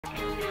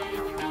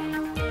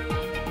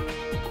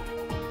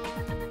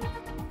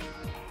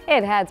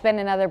It has been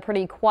another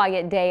pretty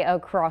quiet day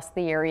across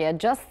the area.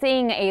 Just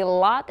seeing a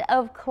lot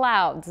of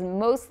clouds,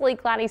 mostly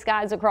cloudy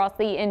skies across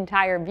the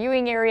entire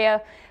viewing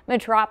area.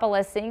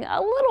 Metropolis seeing a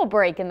little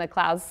break in the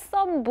clouds,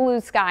 some blue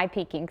sky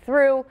peeking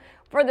through.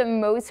 For the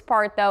most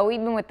part, though,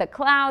 even with the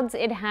clouds,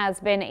 it has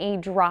been a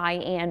dry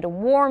and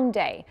warm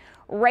day.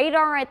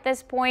 Radar at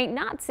this point,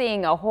 not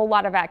seeing a whole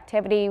lot of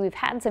activity. We've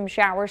had some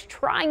showers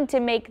trying to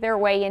make their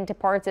way into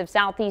parts of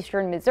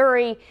southeastern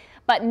Missouri,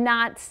 but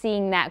not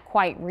seeing that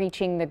quite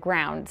reaching the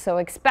ground. So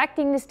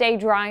expecting to stay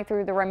dry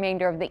through the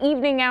remainder of the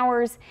evening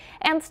hours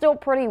and still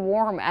pretty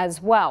warm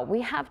as well.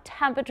 We have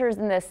temperatures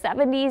in the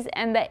 70s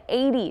and the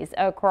 80s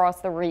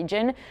across the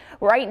region.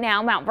 Right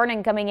now, Mount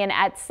Vernon coming in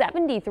at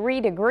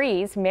 73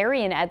 degrees,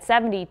 Marion at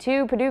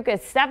 72, Paducah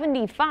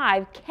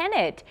 75,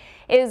 Kennett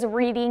is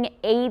reading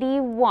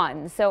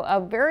 81. So a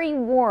very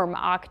warm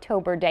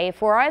October day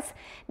for us.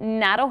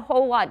 Not a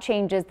whole lot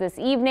changes this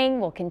evening.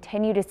 We'll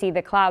continue to see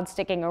the clouds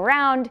sticking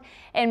around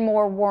and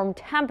more warm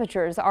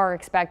temperatures are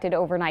expected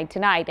overnight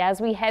tonight.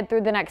 As we head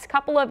through the next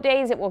couple of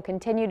days, it will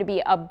continue to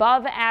be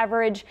above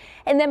average.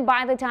 And then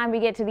by the time we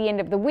get to the end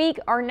of the week,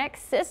 our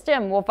next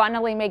system will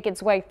finally make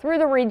its way through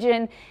the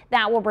region.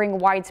 That will bring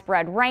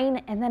widespread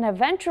rain and then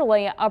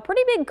eventually a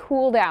pretty big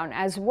cool down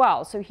as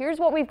well. So here's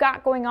what we've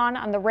got going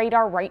on the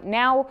radar right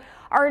now.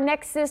 Our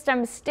next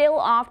system still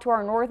off to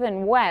our north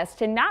and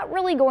west and not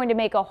really going to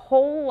make a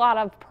whole lot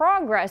of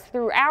progress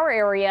through our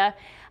area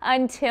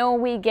until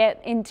we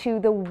get into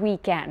the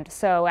weekend.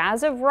 So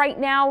as of right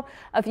now,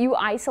 a few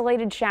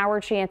isolated shower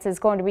chances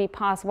going to be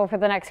possible for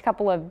the next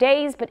couple of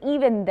days. But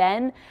even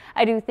then,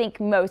 I do think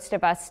most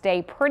of us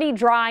stay pretty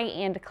dry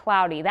and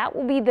cloudy. That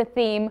will be the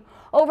theme.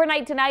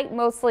 Overnight tonight,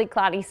 mostly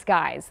cloudy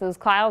skies. Those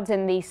clouds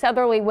and the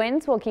southerly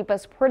winds will keep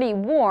us pretty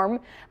warm.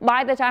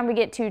 By the time we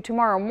get to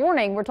tomorrow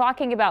morning, we're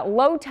talking about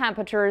low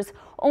temperatures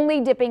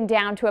only dipping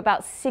down to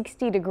about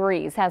 60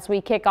 degrees as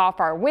we kick off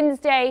our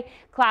Wednesday.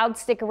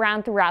 Clouds stick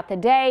around throughout the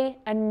day.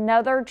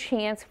 Another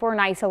chance for an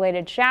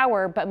isolated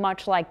shower, but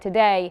much like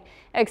today,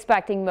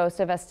 expecting most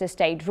of us to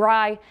stay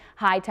dry.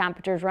 High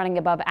temperatures running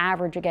above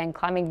average again,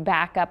 climbing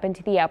back up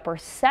into the upper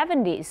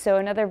 70s. So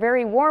another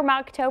very warm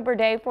October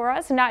day for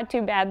us. Not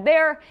too bad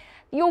there.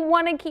 You'll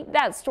want to keep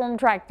that Storm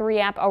Track 3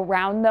 app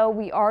around, though.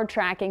 We are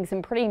tracking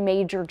some pretty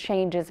major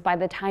changes by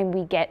the time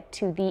we get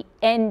to the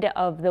end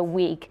of the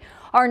week.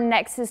 Our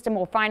next system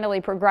will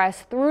finally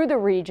progress through the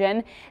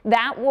region.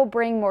 That will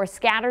bring more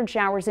scattered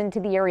showers into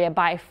the area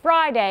by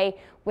Friday,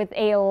 with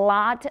a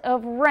lot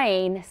of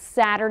rain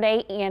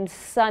Saturday and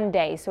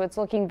Sunday. So it's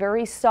looking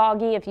very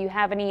soggy if you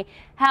have any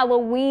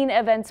Halloween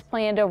events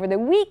planned over the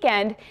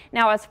weekend.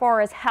 Now, as far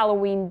as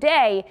Halloween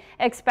day,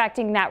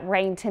 expecting that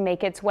rain to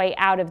make its way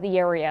out of the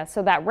area.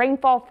 So that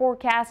rainfall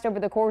forecast over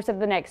the course of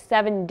the next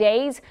 7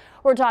 days,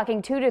 we're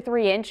talking 2 to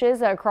 3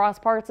 inches across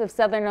parts of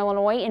southern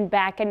Illinois and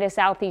back into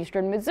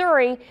southeastern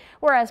Missouri,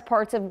 whereas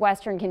parts of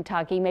western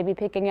Kentucky may be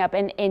picking up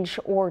an inch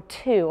or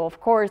 2. Of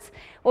course,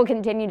 we'll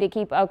continue to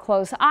keep a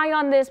close eye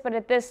on this, but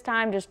at this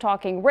time just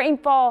talking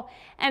rainfall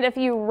and a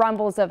few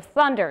rumbles of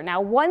thunder.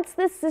 Now, once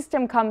this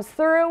system comes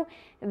through,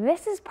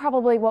 this is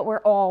probably what we're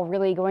all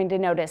really going to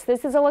notice.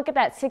 This is a look at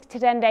that 6 to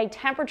 10 day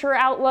temperature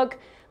outlook.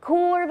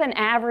 Cooler than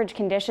average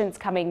conditions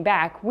coming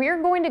back.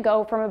 We're going to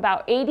go from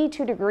about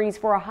 82 degrees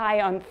for a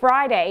high on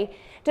Friday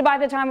to, by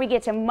the time we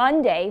get to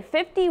Monday,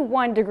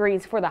 51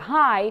 degrees for the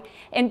high,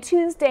 and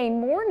Tuesday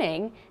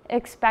morning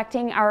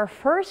expecting our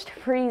first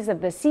freeze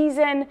of the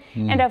season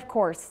and of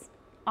course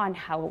on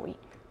Halloween.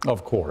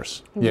 Of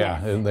course.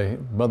 Yeah, yes.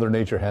 And Mother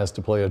Nature has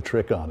to play a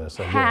trick on us,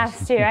 I guess.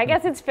 Has to. I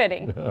guess it's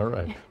fitting. All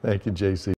right. Thank you, Jacie.